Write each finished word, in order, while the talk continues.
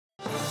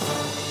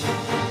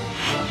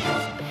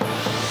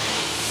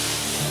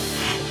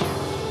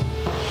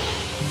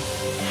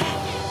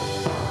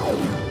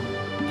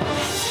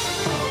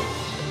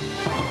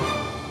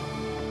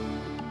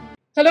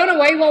Hello and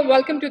a very warm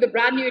welcome to the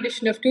brand new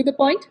edition of To The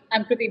Point.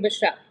 I'm Kriti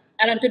Mishra.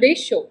 And on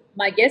today's show,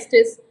 my guest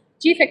is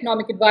Chief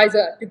Economic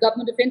Advisor to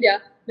Government of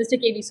India, Mr.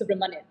 KV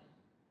Subramanian.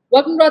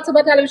 Welcome to Raj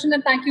Sabha Television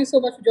and thank you so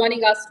much for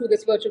joining us through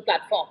this virtual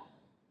platform.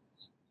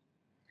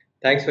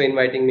 Thanks for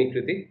inviting me,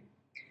 Kriti.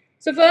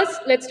 So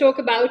first, let's talk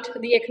about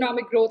the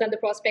economic growth and the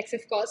prospects,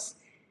 of course.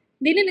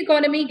 The Indian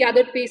economy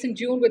gathered pace in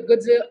June with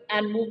goods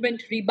and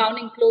movement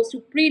rebounding close to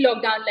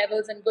pre-lockdown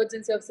levels and goods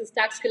and services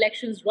tax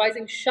collections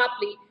rising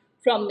sharply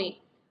from May.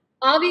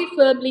 Are we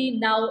firmly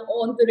now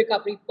on the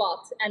recovery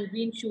path and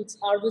green shoots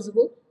are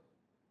visible?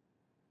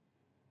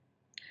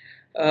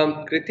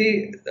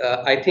 Kriti,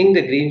 I think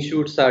the green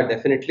shoots are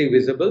definitely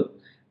visible,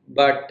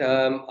 but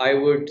I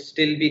would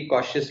still be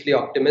cautiously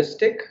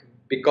optimistic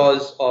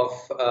because of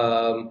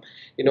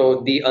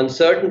the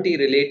uncertainty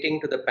relating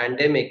to the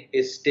pandemic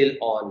is still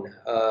on.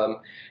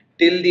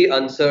 Till the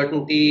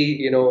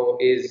uncertainty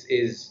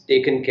is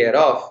taken care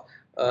of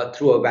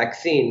through a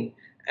vaccine.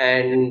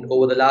 And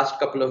over the last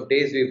couple of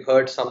days, we've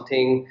heard some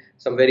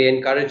very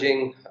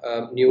encouraging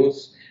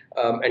news.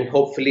 And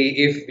hopefully,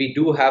 if we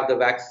do have the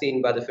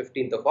vaccine by the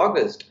 15th of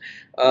August,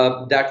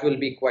 that will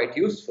be quite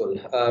useful.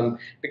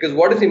 Because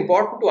what is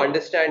important to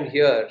understand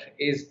here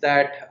is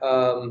that,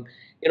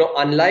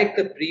 unlike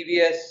the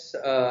previous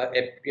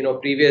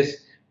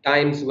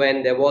times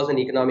when there was an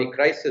economic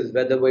crisis,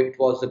 whether it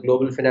was the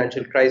global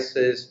financial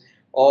crisis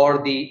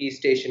or the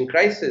East Asian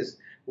crisis,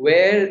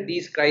 where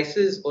these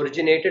crises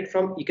originated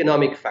from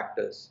economic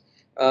factors.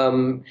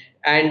 And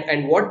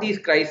what these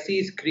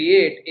crises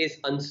create is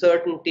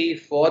uncertainty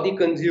for the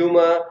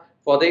consumer,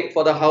 for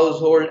the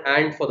household,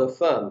 and for the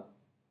firm.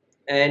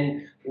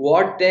 And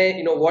what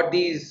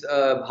these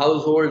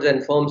households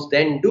and firms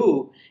then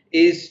do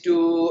is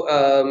to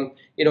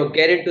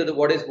get into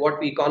what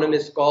we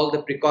economists call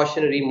the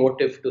precautionary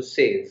motive to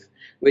save,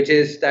 which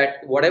is that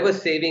whatever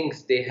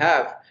savings they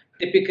have,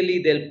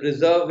 typically they'll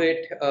preserve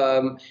it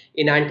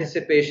in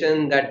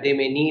anticipation that they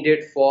may need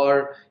it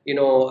for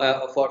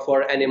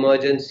for an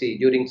emergency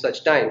during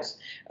such times.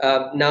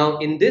 Now,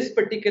 in this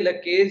particular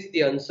case,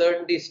 the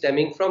uncertainty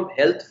stemming from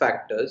health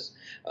factors,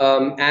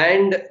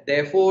 and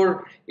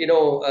therefore,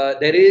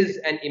 there is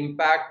an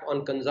impact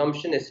on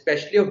consumption,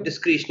 especially of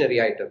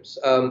discretionary items.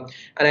 And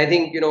I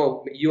think,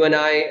 you and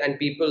I and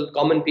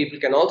common people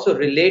can also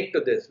relate to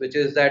this, which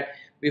is that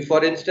we,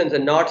 for instance, are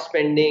not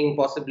spending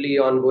possibly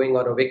on going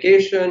on a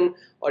vacation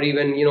or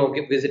even,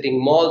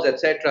 visiting malls,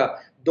 etc.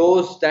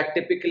 Those that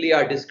typically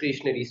are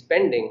discretionary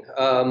spending.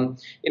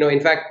 In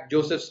fact,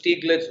 Joseph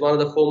Stiglitz, one of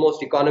the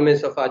foremost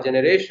economists of our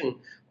generation,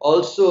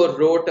 also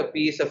wrote a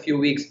piece a few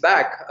weeks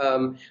back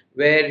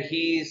where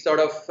he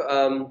sort of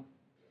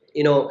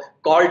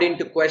called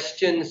into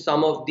question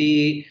some of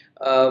the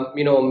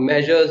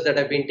measures that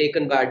have been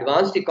taken by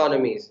advanced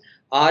economies,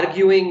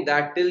 arguing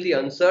that till the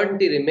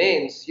uncertainty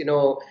remains,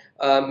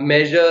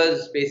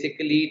 measures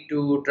basically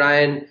to try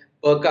and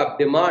perk up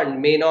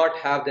demand may not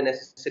have the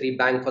necessary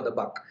bang for the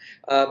buck.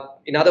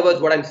 In other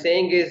words, what I'm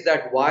saying is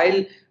that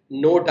while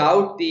no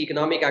doubt the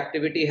economic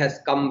activity has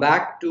come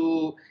back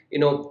to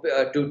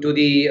to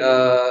the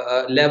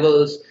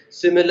levels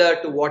similar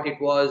to what it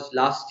was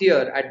last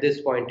year at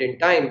this point in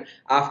time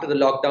after the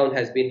lockdown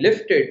has been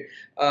lifted,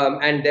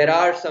 and there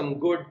are some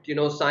good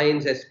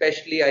signs,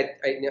 especially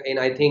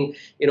I think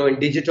in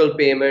digital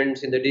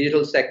payments, in the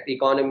digital sector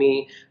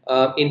economy,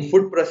 in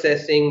food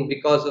processing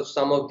because of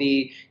some of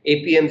the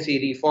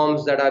APMC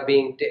reforms that are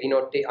being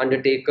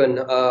undertaken,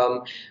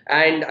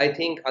 and I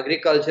think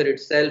agriculture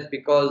itself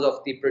because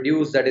of the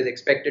produce that is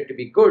expected to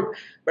be good.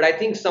 But I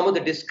think some of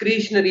the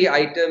discretionary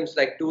items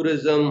like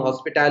tourism,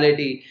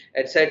 hospitality,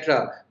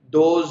 etc.,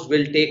 those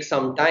will take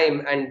some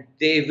time and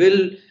they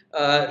will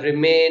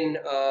remain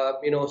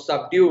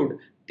subdued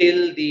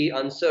till the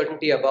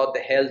uncertainty about the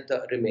health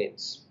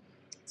remains.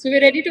 So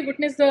we're ready to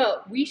witness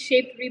the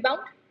V-shaped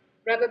rebound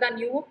rather than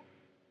U.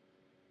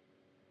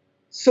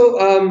 So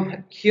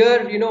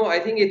here, I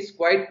think it's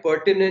quite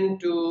pertinent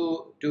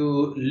to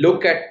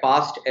look at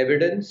past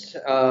evidence.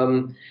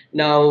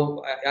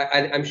 Now,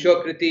 I'm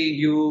sure Kriti,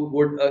 you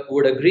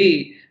would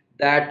agree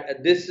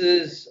that this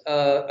is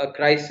a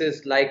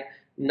crisis like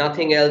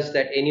nothing else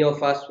that any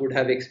of us would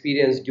have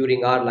experienced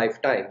during our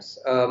lifetimes.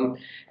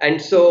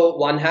 And so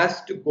one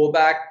has to go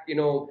back,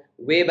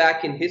 way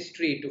back in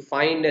history to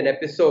find an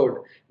episode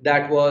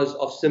that was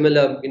of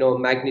similar,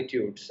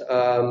 magnitudes.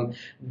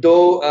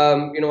 Though,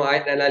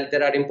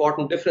 there are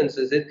important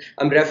differences.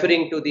 I'm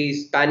referring to the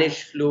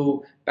Spanish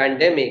flu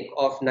pandemic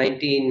of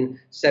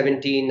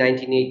 1917,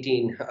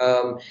 1918,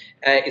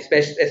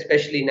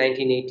 especially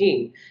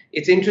 1918.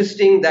 It's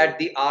interesting that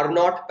the R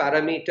naught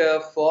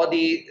parameter for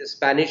the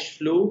Spanish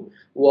flu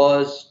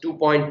was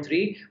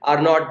 2.3.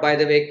 R naught, by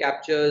the way,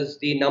 captures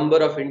the number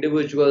of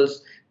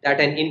individuals that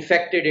an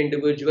infected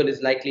individual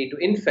is likely to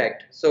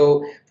infect.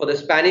 So for the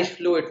Spanish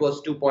flu, it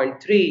was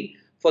 2.3.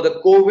 For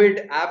the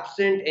COVID,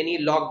 absent any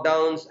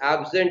lockdowns,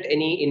 absent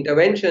any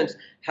interventions,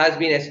 has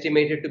been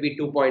estimated to be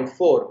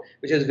 2.4,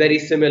 which is very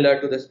similar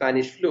to the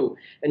Spanish flu.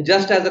 And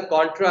just as a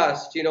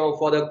contrast,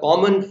 for the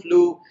common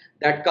flu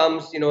that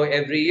comes,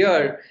 every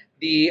year,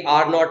 the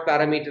R naught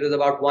parameter is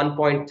about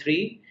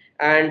 1.3.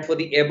 And for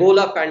the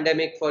Ebola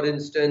pandemic, for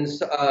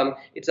instance,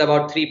 it's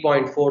about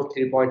 3.4,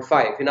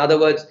 3.5. In other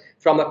words,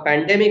 from a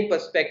pandemic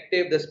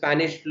perspective, the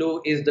Spanish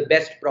flu is the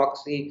best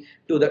proxy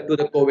to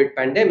the COVID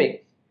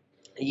pandemic.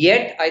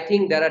 Yet, I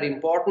think there are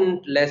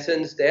important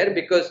lessons there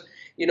because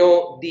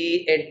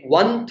the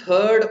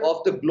 1/3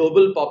 of the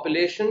global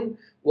population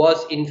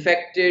was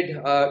infected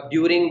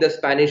during the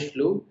Spanish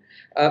flu.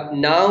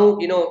 Now,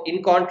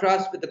 in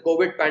contrast with the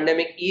COVID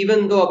pandemic,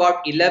 even though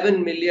about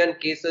 11 million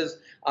cases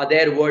are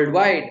there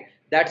worldwide,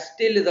 that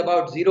still is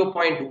about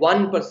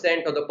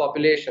 0.1% of the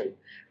population,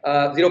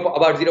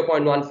 about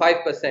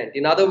 0.15%.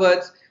 In other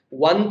words,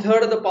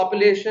 1/3 of the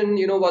population,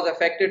 was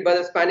affected by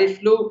the Spanish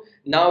flu.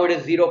 Now it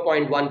is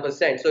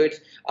 0.1%. So it's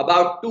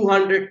about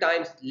 200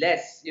 times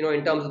less,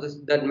 in terms of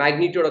the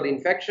magnitude of the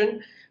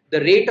infection.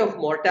 The rate of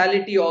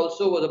mortality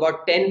also was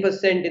about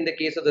 10% in the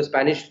case of the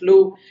Spanish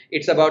flu.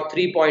 It's about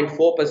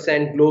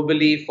 3.4%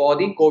 globally for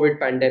the COVID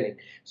pandemic.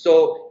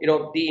 So,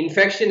 the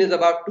infection is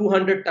about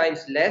 200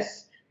 times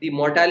less. The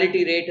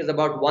mortality rate is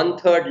about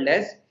 1/3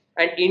 less.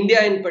 And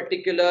India in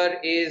particular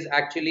is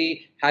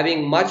actually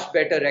having much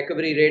better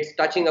recovery rates,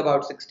 touching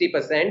about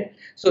 60%.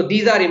 So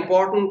these are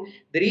important.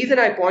 The reason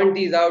I point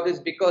these out is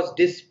because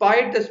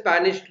despite the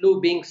Spanish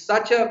flu being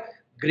such a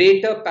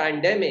greater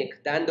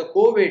pandemic than the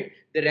COVID,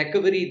 the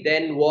recovery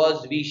then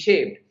was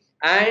V-shaped.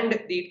 And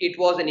it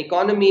was an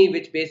economy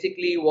which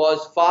basically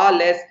was far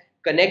less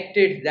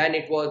connected than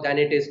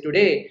it is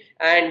today.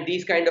 And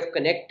these kind of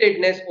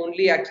connectedness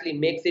only actually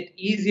makes it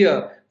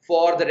easier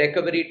for the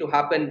recovery to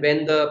happen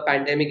when the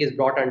pandemic is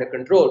brought under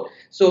control.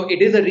 So it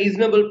is a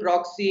reasonable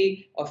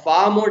proxy, a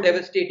far more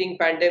devastating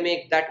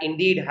pandemic that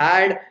indeed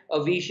had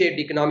a V-shaped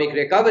economic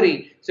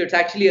recovery. So it's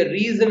actually a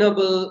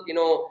reasonable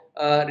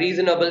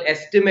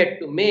estimate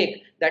to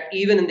make that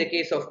even in the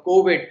case of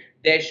COVID,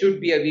 there should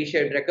be a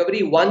V-shaped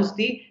recovery once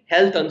the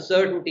health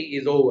uncertainty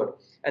is over.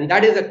 And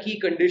that is a key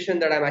condition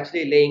that I'm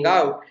actually laying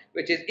out,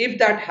 which is if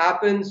that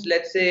happens,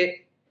 let's say,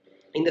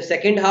 in the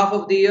second half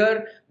of the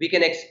year, we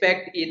can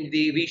expect in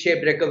the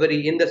V-shaped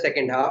recovery in the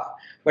second half.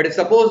 But if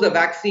suppose the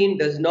vaccine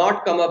does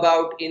not come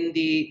about in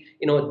the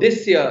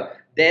this year,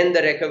 then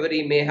the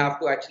recovery may have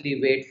to actually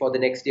wait for the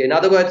next year. In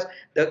other words,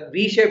 the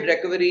V-shaped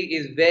recovery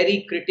is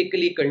very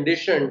critically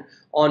conditioned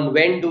on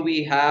when do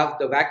we have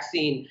the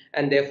vaccine,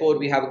 and therefore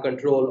we have a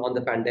control on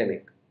the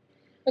pandemic.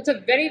 That's a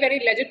very, very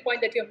legit point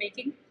that you're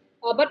making.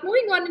 But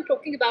moving on and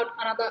talking about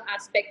another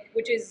aspect,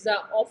 which is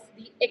of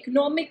the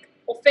economic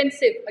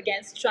offensive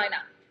against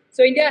China.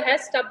 So India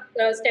has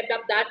stepped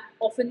up that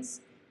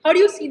offense. How do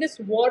you see this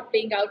war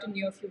playing out in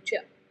near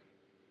future?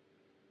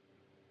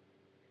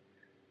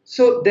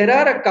 So there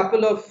are a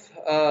couple of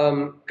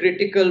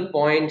critical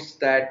points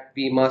that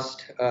we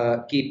must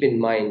keep in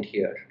mind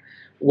here.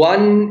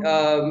 One,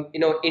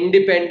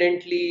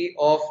 independently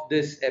of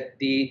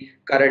the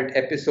current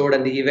episode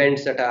and the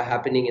events that are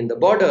happening in the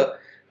border,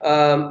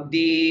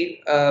 the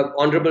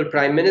Honorable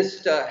Prime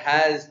Minister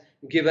has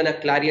given a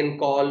clarion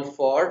call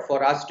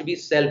for us to be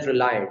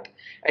self-reliant.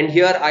 And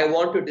here I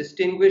want to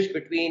distinguish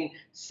between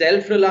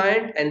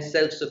self-reliant and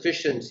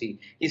self-sufficiency.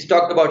 He's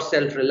talked about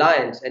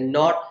self-reliance and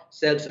not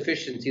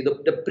self-sufficiency.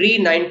 The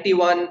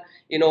pre-91,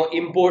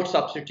 import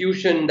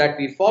substitution that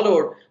we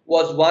followed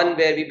was one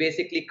where we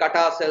basically cut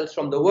ourselves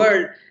from the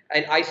world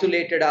and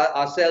isolated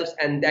ourselves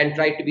and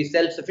tried to be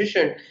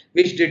self-sufficient,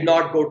 which did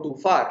not go too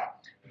far.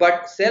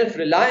 But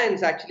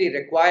self-reliance actually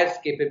requires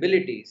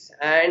capabilities,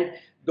 and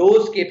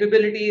those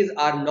capabilities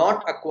are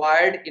not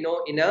acquired in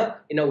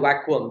a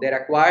vacuum.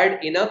 They're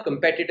acquired in a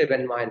competitive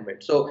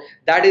environment. So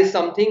that is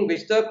something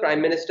which the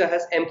Prime Minister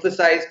has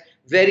emphasized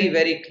very,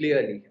 very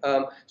clearly.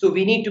 So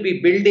we need to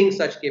be building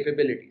such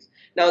capabilities.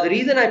 Now, the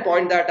reason I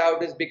point that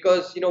out is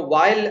because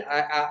while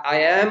I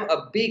am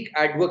a big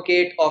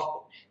advocate of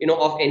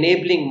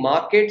enabling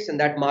markets and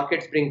that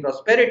markets bring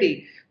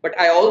prosperity, but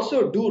I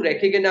also do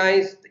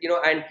recognize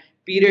and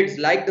periods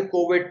like the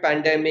COVID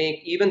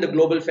pandemic, even the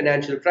global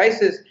financial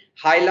crisis,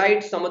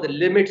 highlight some of the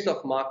limits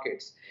of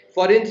markets.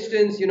 For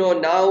instance,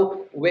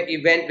 now when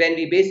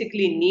we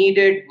basically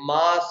needed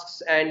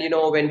masks and,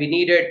 when we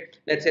needed,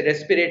 let's say,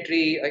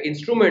 respiratory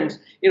instruments,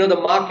 the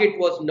market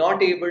was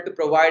not able to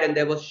provide and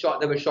there were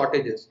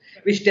shortages,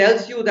 which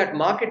tells you that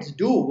markets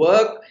do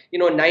work,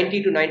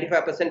 90 to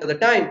 95% of the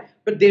time,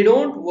 but they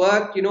don't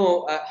work,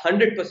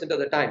 100% of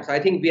the time. So I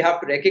think we have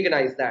to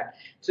recognize that.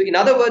 So in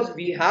other words,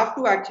 we have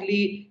to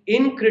actually,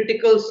 in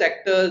critical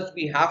sectors,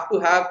 we have to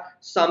have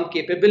some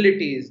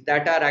capabilities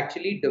that are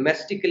actually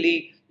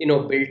domestically,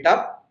 built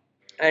up.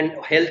 And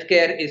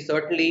healthcare is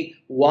certainly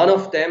one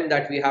of them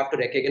that we have to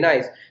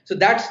recognize. So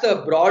that's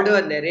the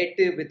broader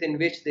narrative within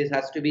which this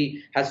has to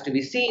be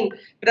seen.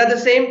 But at the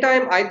same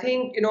time, I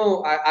think,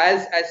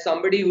 as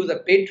somebody who's a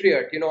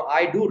patriot,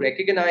 I do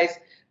recognize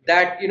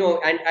that,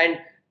 and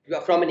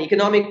from an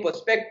economic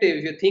perspective,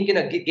 if you think in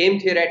a game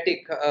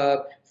theoretic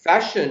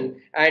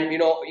fashion, and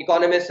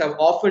economists have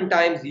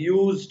oftentimes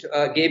used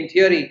game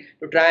theory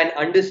to try and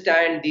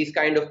understand these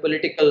kind of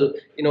political,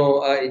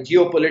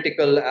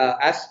 geopolitical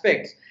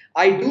aspects.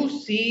 I do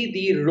see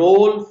the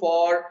role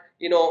for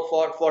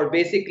for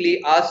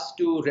basically us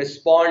to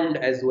respond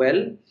as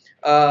well.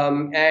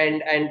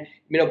 And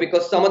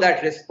because some of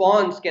that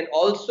response can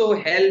also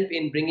help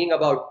in bringing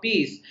about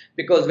peace,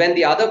 because when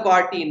the other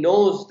party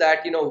knows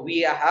that we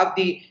have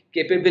the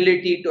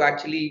capability to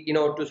actually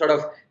to sort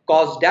of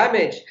cause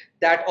damage,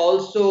 that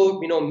also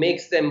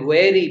makes them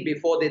wary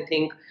before they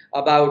think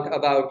about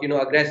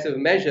aggressive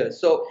measures.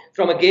 So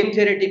from a game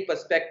theoretic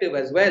perspective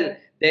as well,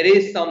 there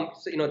is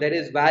there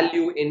is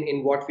value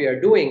in what we are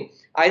doing,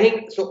 I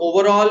think. So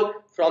overall,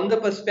 from the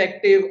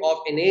perspective of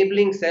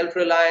enabling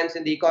self-reliance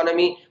in the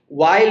economy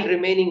while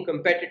remaining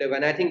competitive,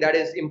 and I think that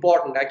is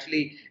important.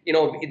 Actually,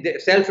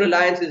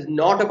 self-reliance is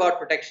not about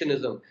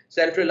protectionism.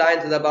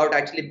 Self-reliance is about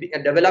actually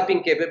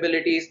developing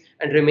capabilities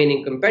and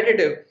remaining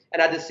competitive,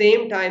 and at the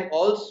same time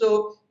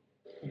also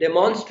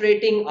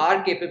demonstrating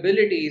our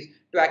capabilities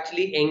to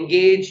actually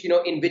engage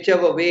in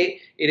whichever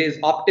way it is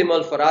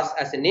optimal for us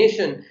as a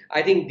nation.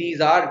 I think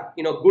these are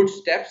good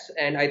steps,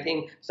 and I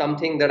think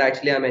something that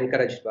actually I'm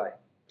encouraged by.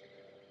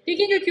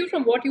 Taking a cue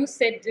from what you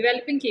said,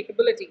 developing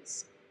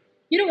capabilities.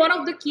 One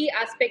of the key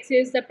aspects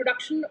is the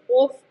production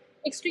of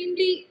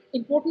extremely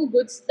important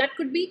goods that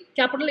could be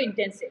capital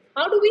intensive.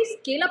 How do we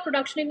scale up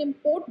production in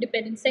import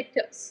dependent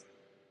sectors?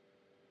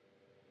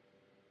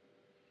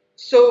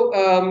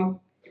 So,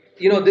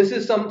 this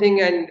is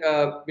something, and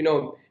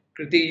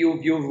Kriti,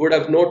 you would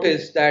have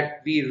noticed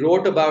that we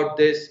wrote about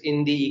this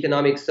in the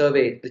economic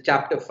survey, the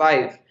chapter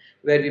 5,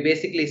 where we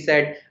basically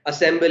said,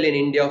 assemble in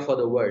India for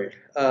the world.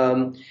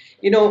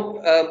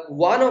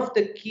 One of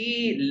the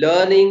key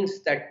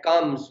learnings that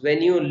comes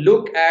when you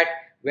look at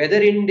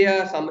whether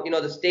India,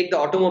 let's take the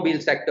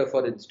automobile sector,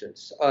 for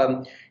instance,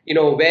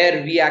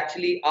 where we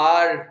actually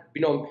are,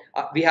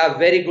 we have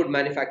very good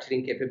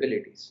manufacturing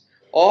capabilities.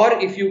 Or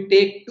if you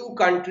take two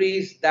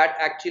countries that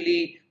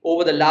actually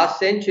over the last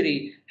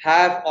century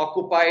have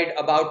occupied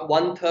about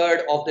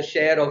 1/3 of the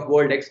share of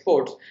world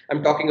exports,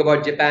 I'm talking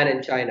about Japan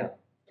and China.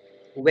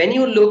 When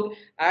you look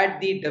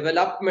at the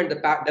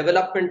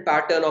development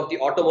pattern of the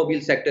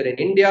automobile sector in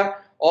India,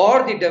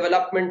 or the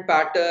development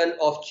pattern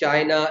of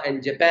China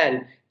and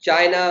Japan,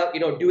 China,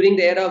 during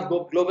the era of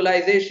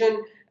globalization,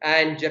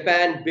 and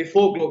Japan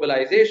before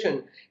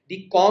globalization,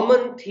 the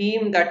common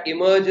theme that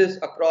emerges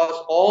across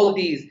all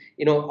these,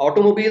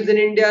 automobiles in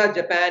India,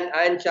 Japan,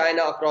 and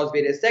China across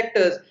various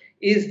sectors,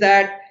 is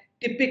that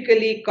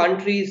typically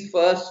countries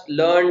first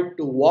learn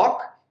to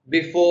walk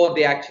before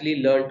they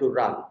actually learn to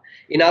run.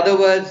 In other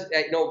words,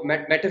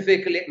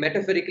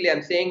 metaphorically,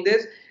 I'm saying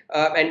this,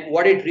 and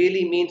what it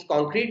really means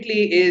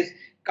concretely is,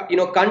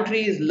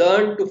 countries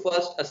learn to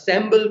first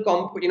assemble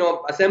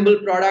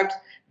products.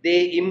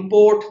 They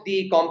import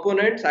the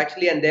components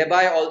actually, and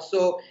thereby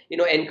also,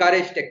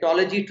 encourage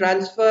technology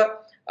transfer.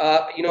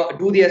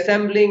 Do the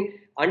assembling,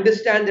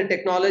 understand the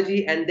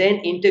technology, and then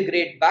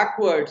integrate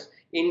backwards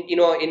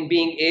in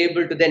being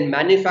able to then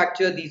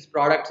manufacture these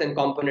products and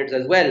components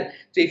as well.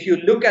 So if you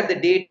look at the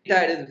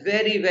data, it is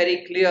very,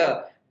 very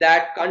clear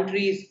that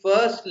countries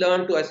first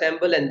learn to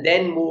assemble and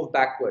then move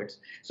backwards.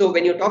 So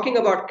when you're talking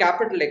about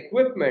capital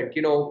equipment,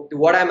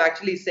 what I'm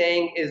actually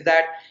saying is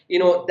that,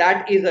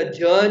 that is a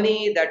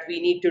journey that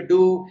we need to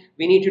do.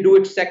 We need to do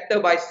it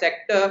sector by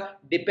sector,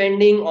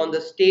 depending on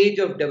the stage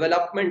of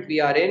development we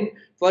are in.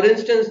 For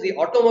instance, the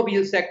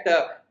automobile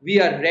sector,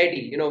 we are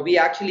ready. We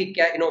actually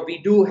we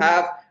do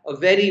have a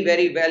very,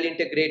 very well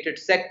integrated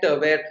sector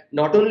where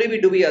not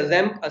only do we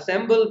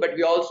assemble, but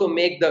we also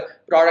make the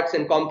products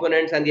and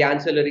components and the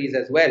ancillaries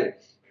as well.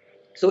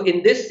 So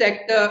in this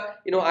sector,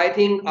 I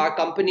think our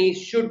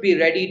companies should be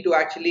ready to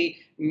actually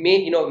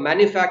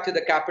manufacture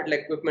the capital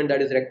equipment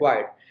that is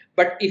required.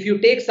 But if you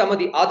take some of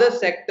the other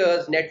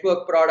sectors,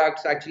 network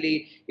products,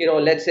 actually,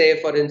 let's say,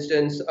 for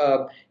instance,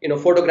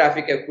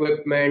 photographic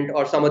equipment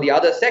or some of the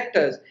other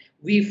sectors,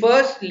 we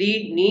first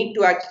need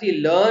to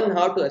actually learn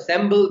how to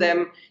assemble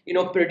them,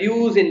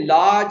 produce in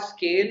large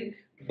scale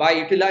by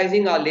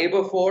utilizing our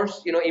labor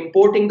force,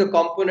 importing the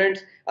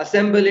components,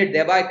 assemble it,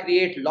 thereby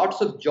create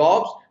lots of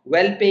jobs,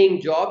 well-paying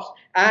jobs,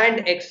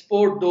 and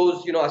export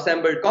those,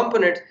 assembled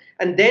components,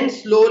 and then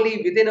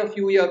slowly within a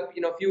few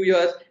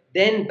years,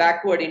 then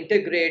backward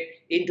integrate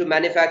into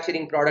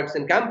manufacturing products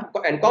and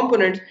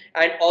components,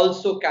 and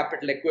also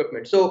capital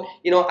equipment. So,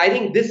 I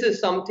think this is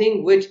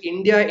something which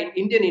Indian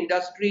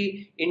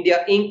industry,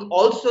 India Inc.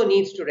 also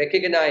needs to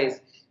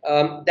recognize,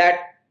 that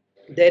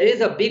there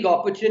is a big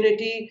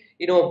opportunity,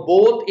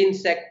 both in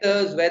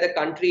sectors where the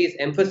country is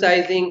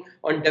emphasizing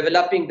on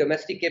developing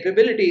domestic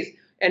capabilities,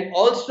 and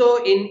also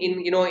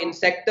in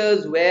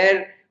sectors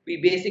where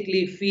we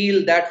basically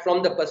feel that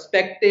from the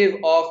perspective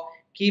of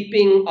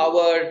keeping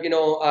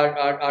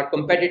our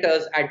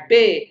competitors at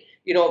bay,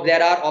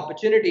 there are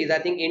opportunities. I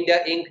think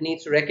India Inc.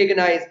 needs to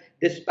recognize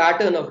this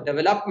pattern of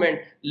development,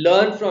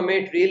 learn from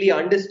it, really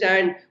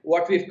understand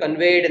what we've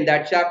conveyed in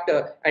that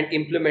chapter, and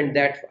implement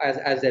that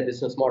as their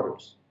business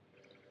models.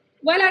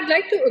 Well, I'd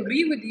like to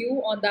agree with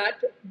you on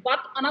that, but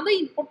another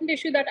important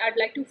issue that I'd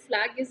like to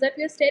flag is that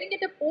we are staring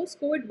at a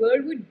post COVID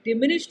world with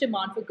diminished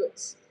demand for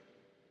goods.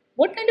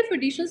 What kind of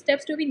additional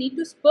steps do we need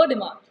to spur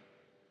demand?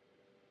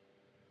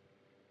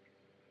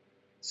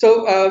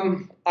 So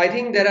I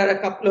think there are a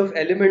couple of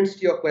elements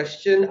to your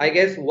question. I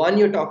guess one,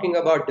 you're talking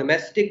about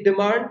domestic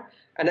demand,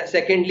 and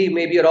secondly,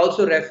 maybe you're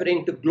also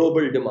referring to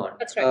global demand.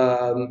 That's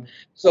right.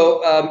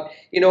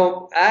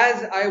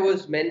 As I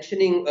was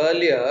mentioning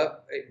earlier,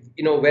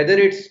 whether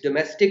it's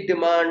domestic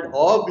demand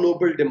or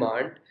global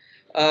demand,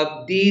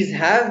 these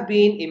have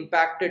been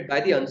impacted by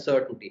the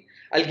uncertainty.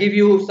 I'll give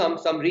you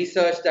some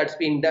research that's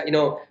been done.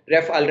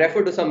 I'll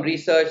refer to some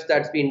research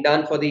that's been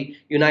done for the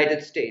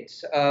United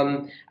States.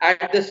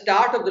 At the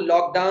start of the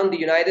lockdown, the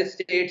United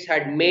States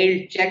had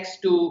mailed checks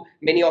to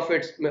many of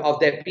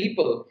their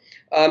people,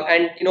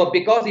 and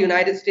because the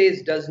United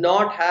States does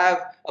not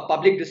have a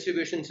public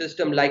distribution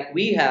system like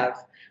we have,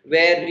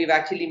 where we've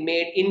actually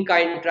made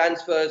in-kind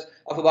transfers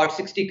of about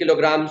 60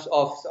 kilograms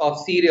of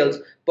cereals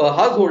per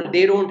household.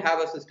 They don't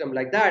have a system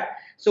like that.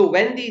 So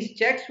when these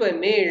checks were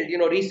mailed,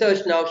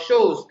 research now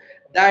shows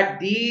that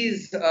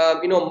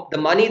the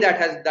money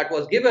that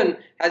was given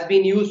has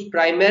been used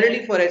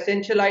primarily for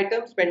essential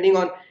items, spending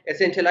on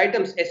essential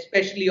items,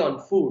 especially on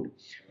food,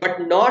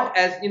 but not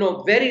as,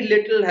 very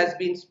little has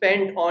been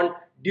spent on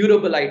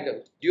durable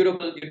items,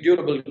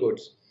 durable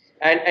goods.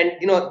 And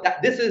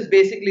this is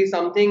basically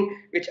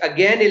something which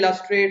again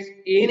illustrates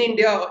in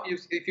India,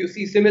 if you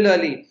see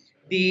similarly,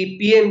 the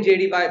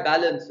PMJDY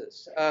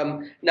balances.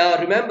 Now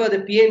remember, the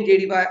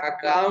PMJDY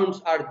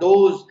accounts are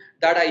those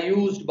that are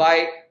used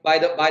by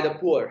the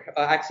poor,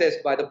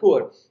 accessed by the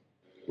poor.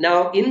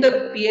 Now, in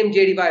the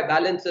PMJDY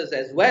balances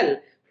as well,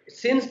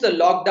 since the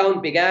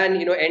lockdown began,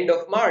 end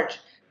of March,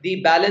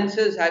 the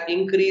balances have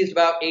increased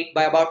by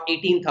about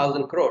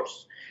 18,000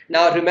 crores.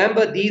 Now,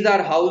 remember, these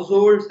are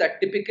households that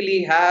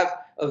typically have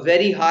a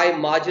very high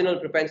marginal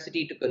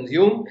propensity to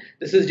consume.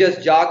 This is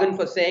just jargon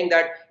for saying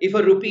that if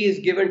a rupee is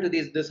given to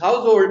this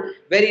household,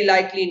 very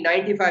likely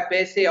 95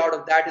 paise out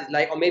of that is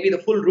or maybe the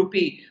full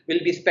rupee will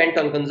be spent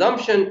on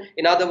consumption.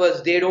 In other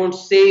words, they don't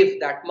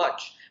save that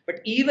much. But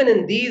even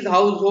in these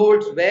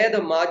households where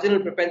the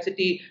marginal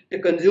propensity to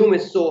consume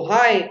is so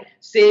high,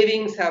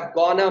 savings have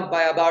gone up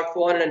by about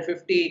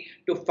 450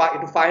 to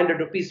 500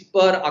 rupees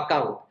per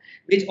account,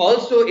 which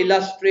also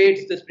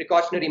illustrates this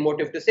precautionary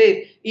motive to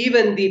save.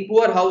 Even the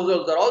poor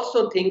households are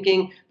also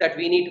thinking that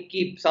we need to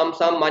keep some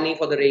money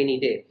for the rainy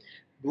day.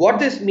 What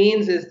this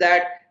means is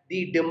that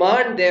the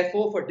demand,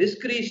 therefore, for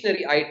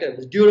discretionary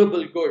items,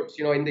 durable goods,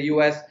 in the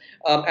US,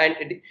 and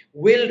it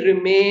will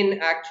remain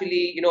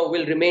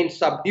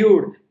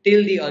subdued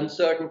till the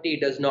uncertainty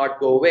does not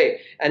go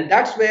away. And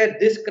that's where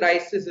this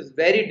crisis is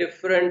very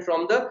different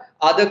from the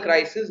other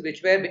crises,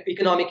 which were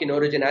economic in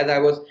origin, as I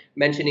was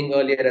mentioning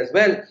earlier as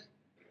well.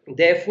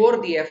 Therefore,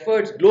 the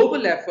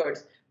global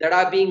efforts that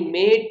are being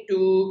made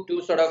to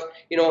sort of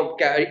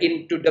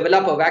to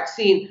develop a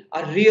vaccine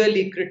are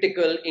really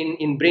critical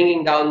in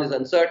bringing down this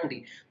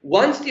uncertainty.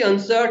 Once the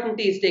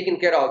uncertainty is taken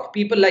care of,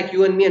 people like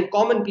you and me and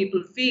common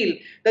people feel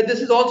that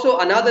this is also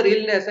another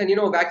illness, and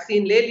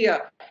vaccine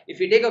lalia. If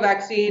we take a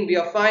vaccine, we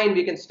are fine,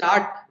 we can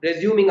start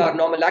resuming our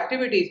normal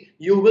activities.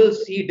 You will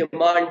see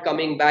demand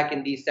coming back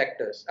in these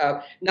sectors.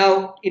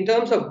 Now, in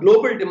terms of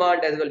global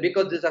demand as well,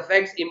 because this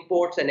affects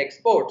imports and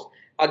exports,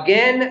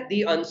 again,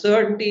 the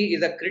uncertainty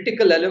is a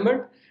critical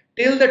element.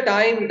 Till the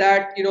time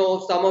that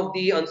some of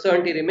the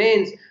uncertainty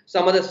remains,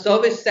 some of the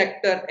service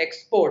sector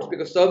exports,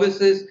 because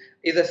services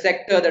is a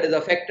sector that is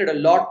affected a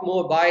lot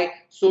more by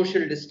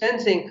social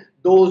distancing,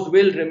 those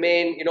will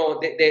remain,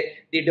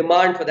 the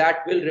demand for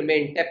that will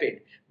remain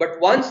tepid. But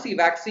once the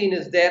vaccine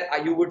is there,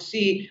 you would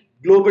see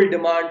global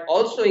demand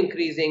also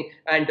increasing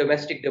and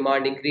domestic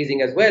demand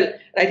increasing as well.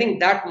 And I think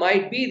that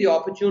might be the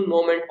opportune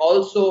moment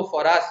also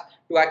for us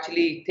to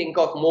actually think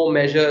of more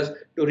measures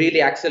to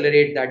really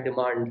accelerate that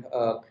demand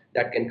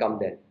that can come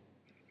then.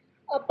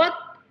 But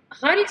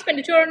higher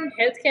expenditure on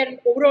healthcare and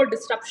overall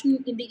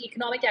disruption in the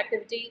economic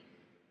activity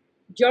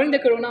during the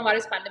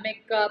coronavirus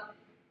pandemic,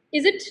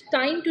 is it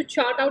time to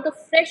chart out a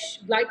fresh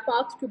glide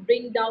path to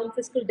bring down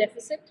fiscal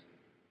deficit?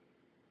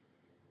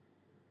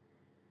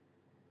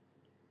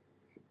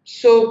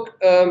 So,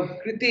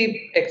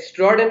 Kriti,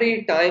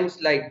 extraordinary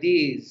times like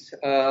these,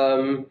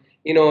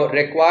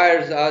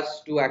 requires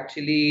us to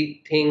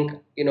actually think,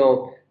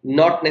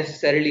 not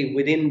necessarily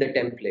within the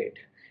template.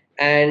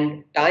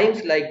 And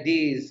times like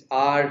these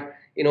are,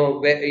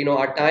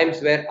 are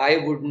times where I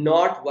would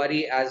not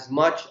worry as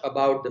much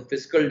about the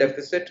fiscal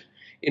deficit.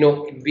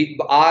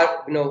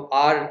 Our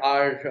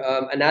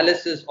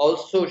analysis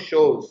also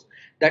shows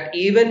that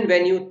even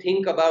when you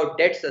think about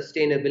debt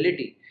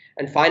sustainability,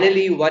 and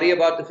finally, you worry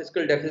about the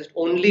fiscal deficit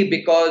only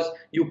because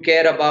you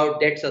care about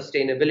debt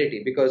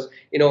sustainability. Because,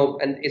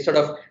 and it's sort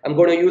of, I'm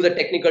going to use a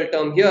technical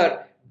term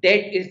here.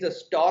 Debt is a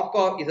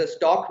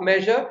stock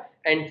measure,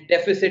 and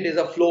deficit is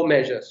a flow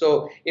measure.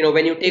 So,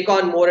 when you take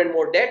on more and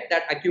more debt,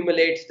 that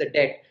accumulates the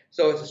debt.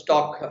 So it's a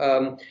stock.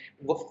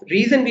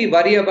 Reason we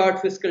worry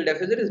about fiscal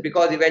deficit is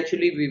because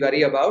eventually we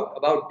worry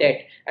about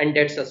debt and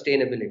debt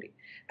sustainability.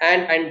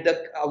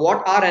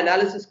 What our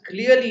analysis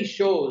clearly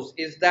shows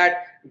is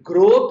that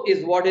growth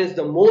is what is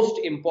the most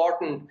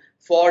important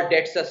for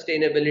debt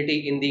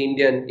sustainability in the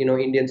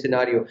Indian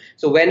scenario.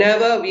 So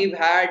whenever we've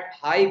had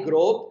high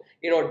growth,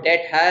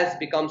 debt has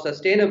become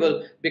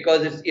sustainable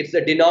because it's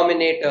the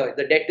denominator,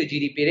 the debt to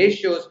GDP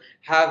ratios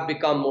have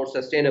become more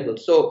sustainable.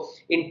 So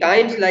in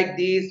times like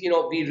these,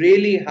 we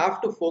really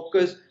have to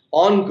focus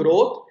on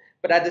growth,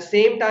 but at the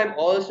same time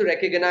also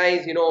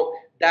recognize,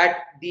 that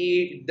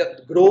the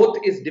growth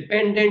is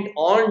dependent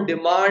on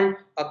demand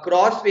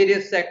across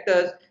various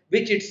sectors,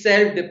 which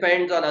itself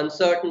depends on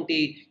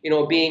uncertainty,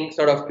 being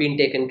sort of being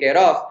taken care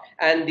of,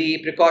 and the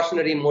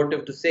precautionary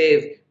motive to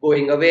save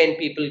going away and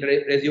people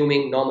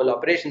resuming normal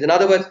operations. In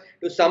other words,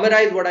 to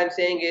summarize, what I'm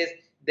saying is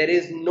there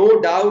is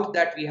no doubt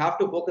that we have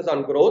to focus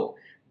on growth,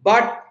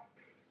 but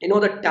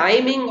the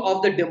timing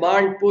of the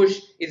demand push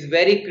is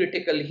very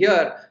critical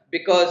here,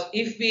 because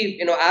if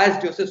we,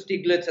 as Joseph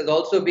Stiglitz has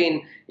also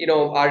been,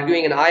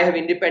 arguing, and I have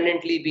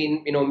independently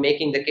been,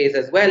 making the case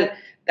as well,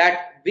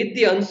 that with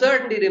the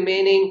uncertainty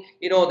remaining,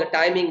 the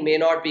timing may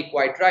not be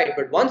quite right.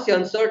 But once the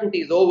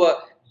uncertainty is over,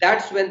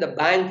 that's when the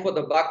bang for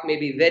the buck may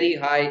be very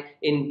high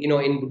in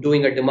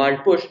doing a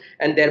demand push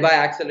and thereby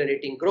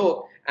accelerating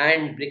growth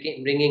and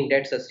bringing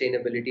debt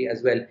sustainability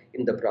as well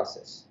in the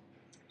process.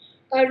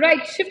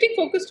 Right, shifting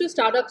focus to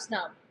startups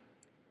now.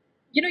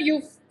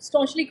 You've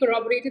staunchly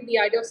corroborated the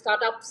idea of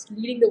startups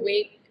leading the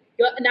way.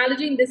 Your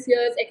analogy in this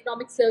year's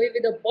economic survey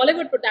with a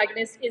Bollywood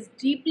protagonist is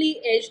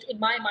deeply edged, in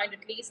my mind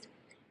at least.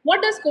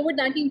 What does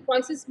COVID-19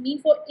 crisis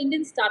mean for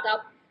Indian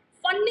startup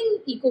funding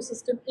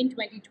ecosystem in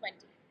 2020?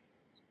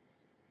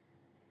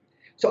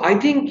 So I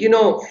think,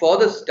 for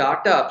the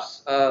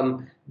startups,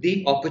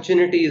 the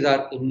opportunities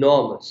are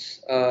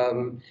enormous.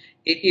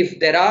 If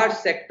there are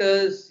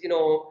sectors,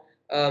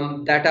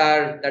 that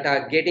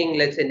are getting,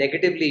 let's say,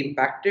 negatively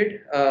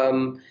impacted,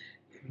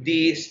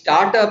 the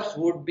startups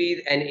would be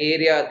an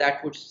area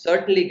that would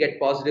certainly get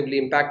positively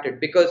impacted,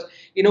 because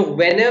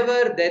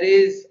whenever there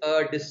is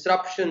a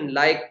disruption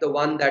like the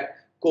one that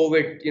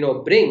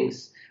COVID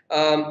brings,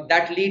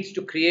 that leads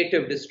to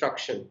creative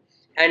destruction,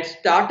 and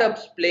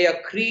startups play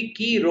a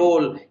key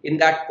role in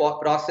that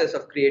process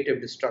of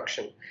creative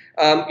destruction.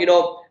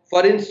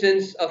 For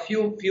instance, a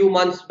few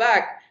months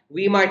back,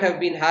 we might have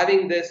been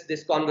having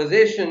this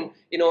conversation,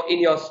 in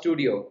your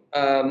studio,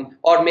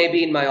 or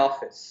maybe in my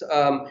office,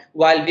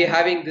 while we're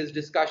having this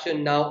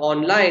discussion now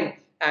online,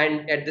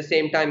 and at the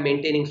same time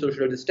maintaining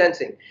social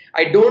distancing.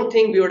 I don't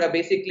think we would have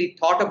basically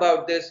thought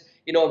about this,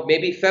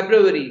 maybe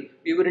February,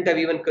 we wouldn't have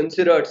even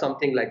considered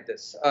something like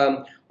this.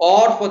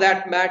 Or for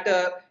that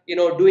matter,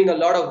 doing a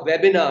lot of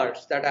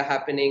webinars that are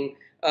happening,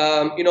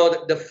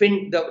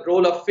 the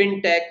role of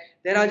fintech.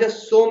 There are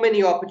just so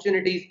many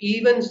opportunities,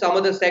 even some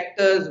of the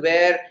sectors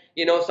where,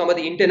 some of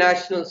the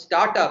international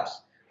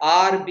startups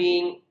are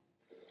being,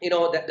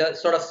 the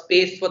sort of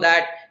space for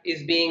that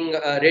is being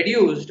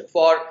reduced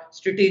for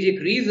strategic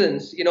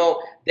reasons.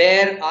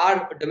 There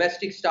are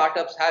domestic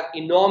startups have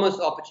enormous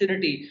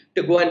opportunity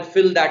to go and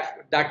fill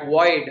that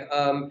void.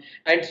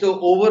 And so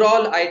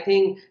overall, I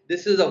think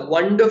this is a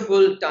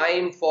wonderful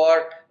time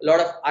for a lot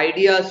of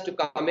ideas to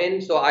come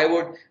in. So I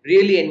would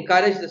really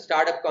encourage the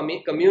startup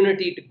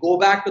community to go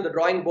back to the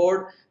drawing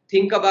board,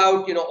 think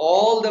about,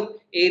 all the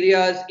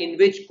areas in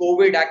which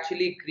COVID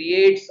actually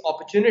creates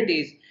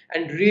opportunities,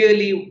 and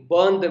really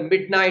burn the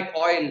midnight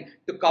oil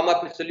to come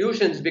up with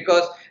solutions,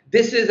 because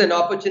this is an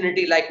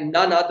opportunity like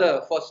none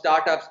other for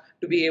startups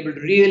to be able to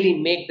really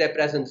make their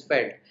presence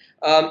felt.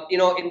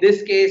 In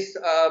this case,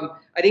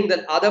 I think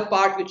the other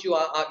part which you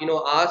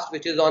asked,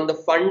 which is on the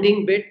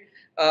funding bit,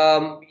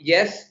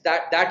 yes,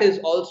 that is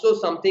also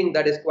something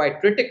that is quite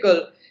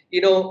critical.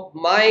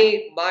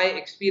 My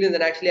experience,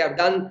 and actually I've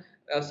done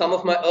some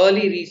of my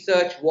early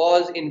research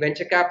was in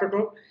venture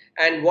capital,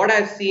 and what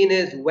I've seen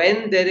is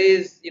when there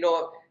is,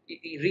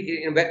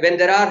 when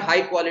there are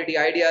high quality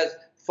ideas,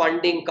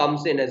 funding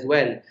comes in as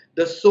well.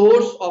 The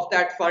source of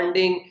that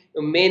funding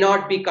may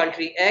not be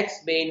country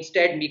X, may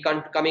instead be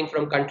coming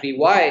from country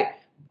Y,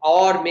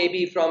 or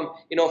maybe from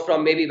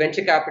maybe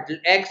venture capital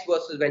X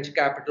versus venture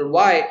capital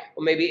Y,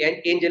 or maybe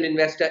an angel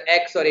investor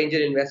X or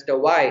angel investor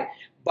Y.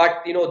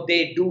 But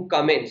they do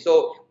come in.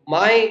 So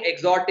my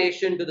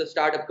exhortation to the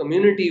startup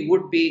community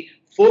would be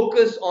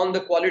focus on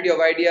the quality of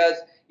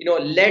ideas.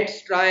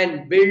 Let's try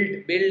and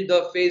build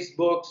the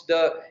Facebooks,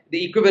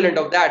 the equivalent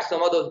of that,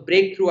 some of those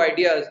breakthrough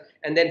ideas,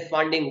 and then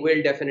funding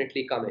will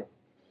definitely come in.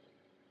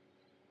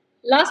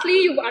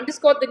 Lastly, you've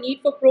underscored the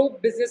need for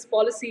pro-business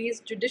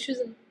policies, judicious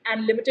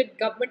and limited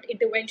government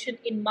intervention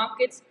in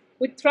markets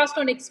with thrust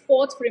on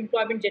exports for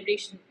employment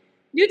generation.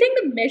 Do you think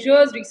the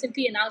measures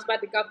recently announced by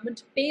the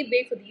government pave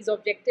way for these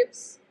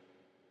objectives?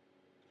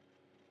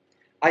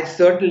 I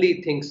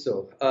certainly think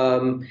so.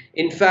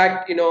 In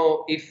fact,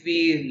 if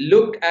we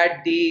look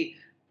at the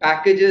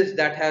packages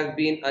that have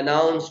been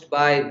announced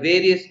by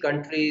various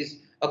countries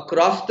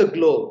across the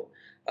globe,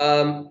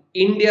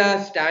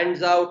 India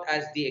stands out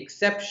as the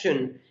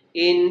exception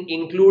in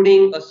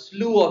including a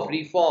slew of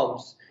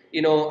reforms,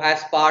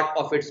 as part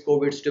of its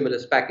COVID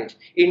stimulus package.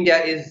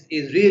 India is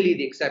really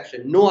the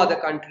exception. No other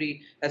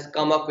country has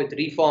come up with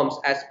reforms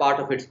as part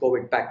of its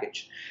COVID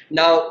package.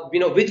 Now,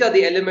 which are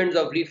the elements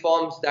of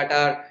reforms that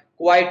are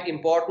quite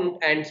important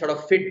and sort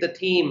of fit the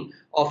theme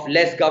of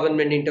less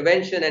government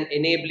intervention and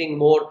enabling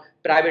more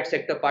private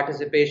sector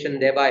participation,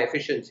 thereby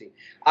efficiency.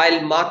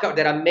 I'll mark out,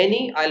 there are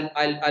many,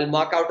 I'll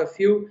mark out a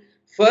few.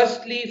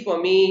 Firstly, for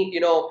me,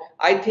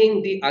 I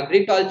think the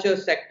agriculture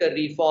sector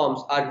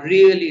reforms are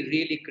really,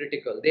 really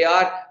critical. They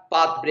are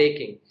path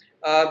breaking.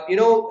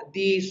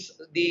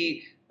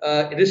 The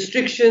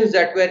restrictions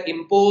that were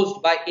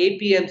imposed by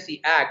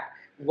APMC Act,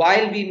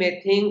 while we may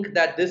think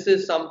that this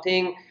is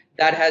something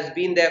that has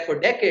been there for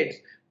decades,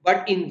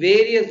 but in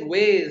various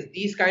ways,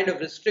 these kind of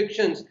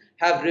restrictions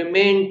have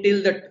remained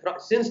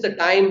since the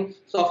times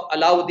of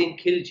Alauddin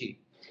Khilji.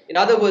 In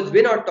other words,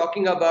 we're not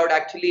talking about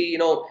actually,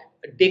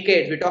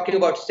 decades. We're talking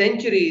about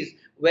centuries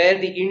where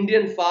the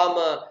Indian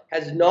farmer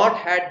has not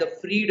had the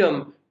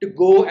freedom to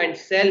go and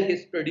sell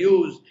his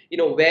produce,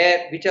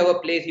 whichever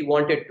place he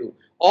wanted to,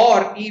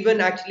 or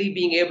even actually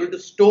being able to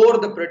store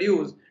the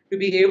produce, to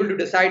be able to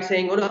decide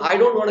saying, oh no, I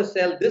don't want to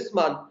sell this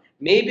month.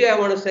 Maybe I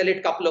want to sell it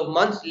a couple of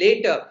months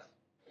later,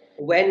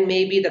 when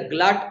maybe the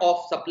glut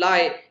of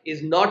supply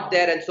is not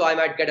there, and so I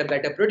might get a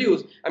better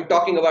produce. I'm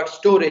talking about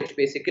storage,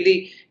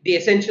 basically. The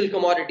Essential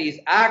Commodities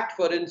Act,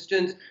 for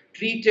instance,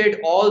 treated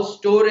all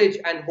storage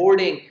and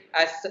hoarding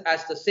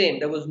as the same.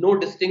 There was no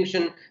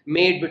distinction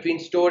made between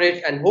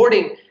storage and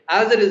hoarding.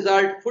 As a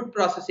result, food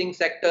processing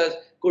sectors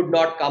could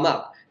not come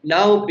up.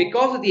 Now,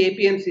 because of the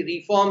APMC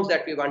reforms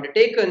that we've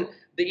undertaken,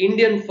 the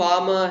Indian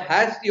farmer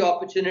has the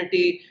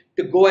opportunity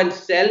to go and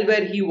sell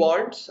where he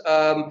wants.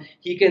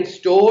 He can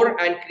store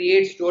and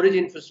create storage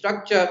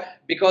infrastructure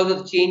because of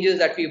the changes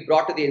that we've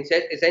brought to the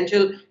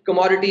Essential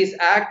Commodities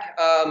Act.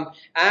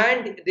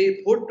 And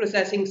the food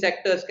processing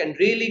sectors can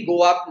really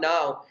go up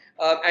now.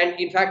 And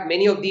in fact,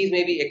 many of these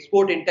may be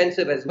export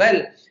intensive as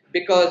well,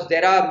 because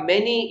there are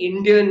many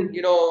Indian,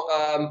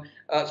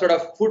 sort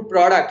of food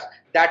products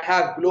that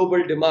have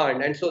global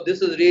demand. And so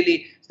this is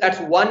really, that's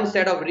one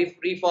set of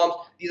reforms.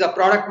 These are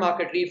product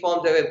market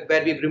reforms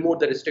where we've removed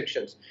the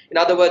restrictions. In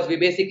other words, we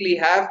basically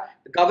have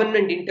the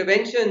government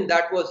intervention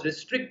that was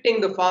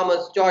restricting the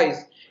farmer's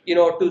choice,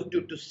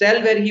 to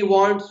sell where he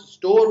wants,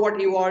 store what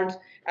he wants,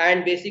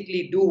 and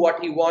basically do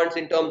what he wants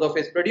in terms of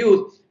his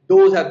produce.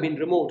 Those have been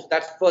removed.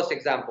 That's the first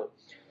example.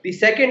 The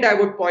second I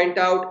would point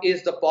out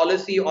is the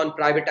policy on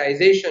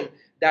privatization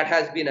that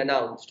has been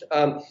announced.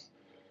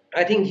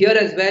 I think here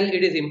as well,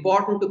 it is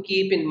important to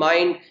keep in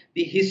mind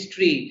the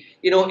history.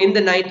 In the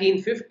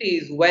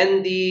 1950s,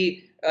 when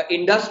the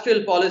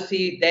industrial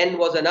policy then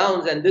was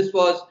announced, and this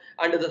was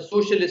under the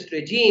socialist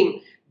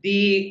regime,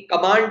 the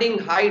commanding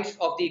heights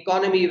of the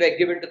economy were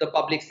given to the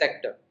public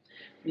sector.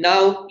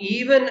 Now,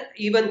 even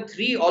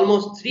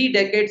almost 3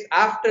 decades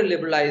after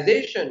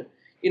liberalization,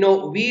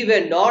 we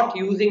were not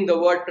using the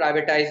word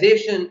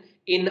privatization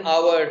in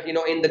our,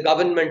 in the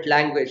government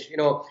language.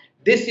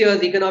 This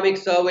year's economic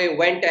survey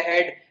went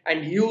ahead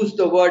and used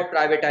the word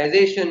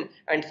privatization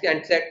and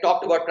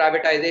talked about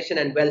privatization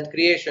and wealth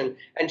creation,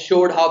 and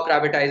showed how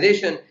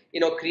privatization,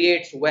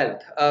 creates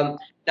wealth.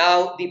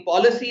 Now, the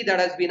policy that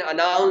has been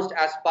announced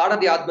as part of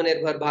the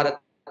Atmanirbhar Bharat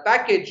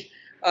package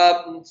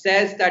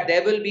says that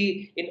there will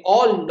be, in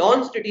all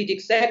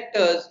non-strategic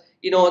sectors,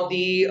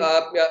 the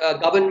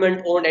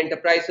government-owned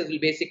enterprises will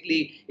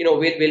basically,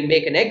 will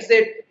make an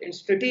exit. In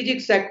strategic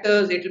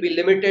sectors, it will be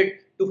limited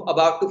to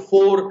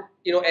 4,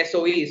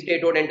 SOEs,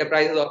 state-owned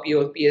enterprises, or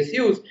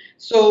PSUs.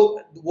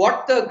 So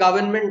what the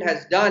government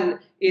has done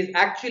is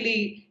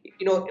actually,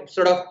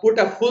 sort of put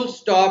a full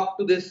stop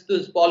to this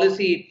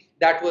policy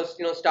that was,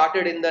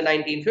 started in the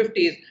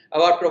 1950s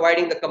about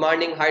providing the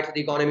commanding heights of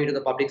the economy to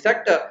the public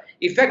sector.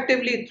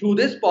 Effectively, through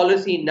this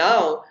policy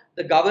now,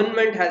 the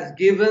government has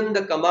given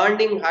the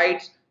commanding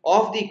heights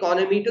of the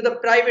economy to the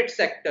private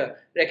sector,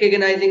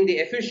 recognizing the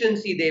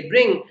efficiency they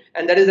bring.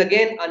 And that is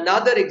again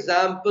another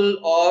example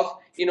of,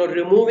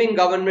 removing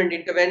government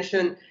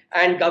intervention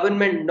and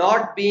government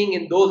not being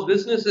in those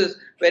businesses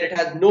where it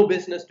has no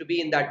business to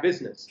be in that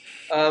business.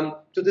 So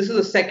this is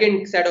the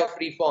second set of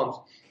reforms.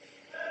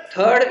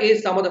 Third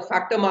is some of the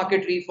factor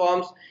market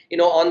reforms,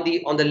 on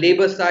the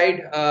labor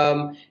side.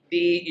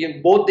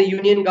 Both the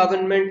union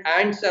government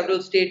and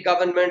several state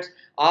governments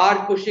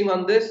are pushing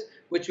on this,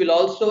 which will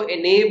also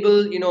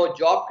enable,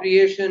 job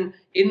creation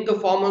in the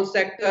formal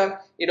sector.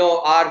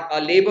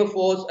 Our labor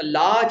force, a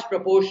large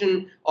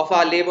proportion of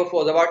our labor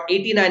force, about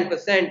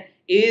 89%,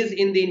 is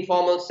in the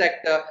informal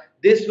sector.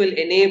 This will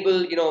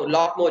enable, a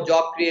lot more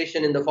job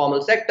creation in the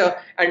formal sector,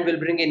 and will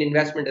bring in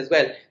investment as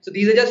well. So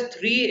these are just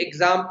 3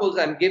 examples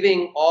I'm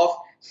giving of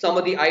some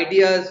of the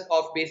ideas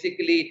of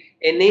basically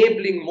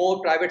enabling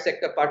more private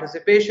sector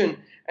participation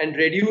and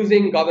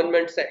reducing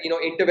government,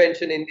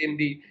 intervention in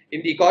the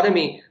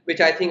economy,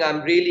 which I think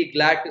I'm really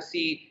glad to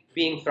see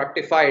being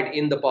fructified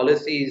in the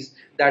policies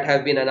that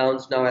have been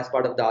announced now as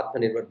part of the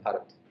Atmanirbhar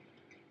Bharat.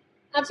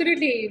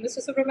 Absolutely, Mr.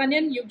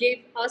 Subramanian, you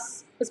gave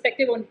us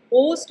perspective on a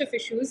host of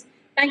issues.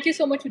 Thank you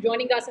so much for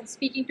joining us and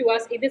speaking to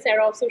us in this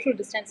era of social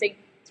distancing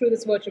through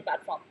this virtual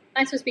platform.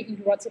 Thanks for speaking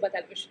to Raj Sabha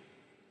Television.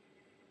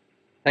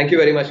 Thank you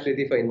very much,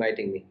 Kriti, for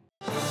inviting me.